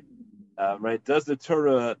democracy, does the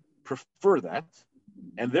Torah prefer that?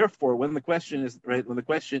 And therefore, when the question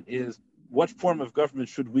is, what form of government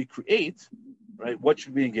should we create, what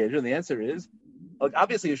should we engage in? The answer is,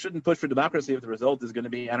 obviously, you shouldn't push for democracy if the result is going to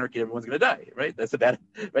be anarchy. Everyone's going to die, right? That's a bad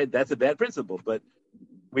principle. But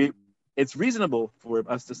it's reasonable for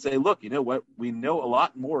us to say, look, you know what? We know a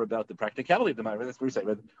lot more about the practicality of democracy. That's what we say.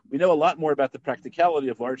 Right? We know a lot more about the practicality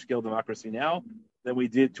of large-scale democracy now than we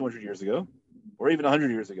did 200 years ago, or even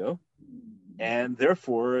 100 years ago. And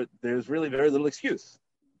therefore, there's really very little excuse,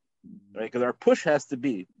 right? Because our push has to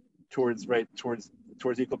be towards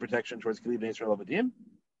equal protection, towards K'li B'nai Yisrael Avadim,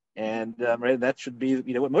 and that should be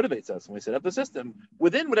what motivates us when we set up the system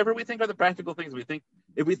within whatever we think are the practical things.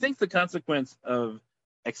 If we think the consequence of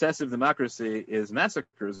excessive democracy is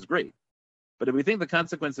massacres, great. But if we think the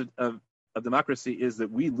consequence of democracy is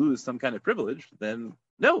that we lose some kind of privilege, then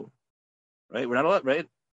no, right? We're not allowed, right?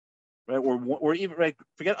 Or even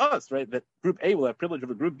forget us, right? That Group A will have privilege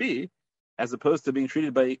over Group B, as opposed to being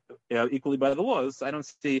treated equally by the laws. I don't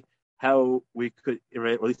see how we could,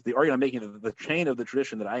 right? Or at least the argument I'm making, the chain of the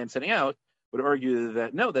tradition that I am setting out would argue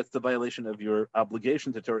that no, that's the violation of your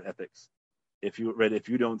obligation to Torah ethics. If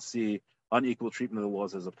you don't see unequal treatment of the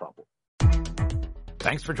laws as a problem.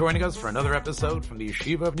 Thanks for joining us for another episode from the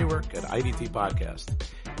Yeshiva of Newark at IDT Podcast.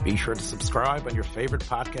 Be sure to subscribe on your favorite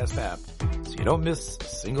podcast app so you don't miss a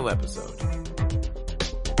single episode.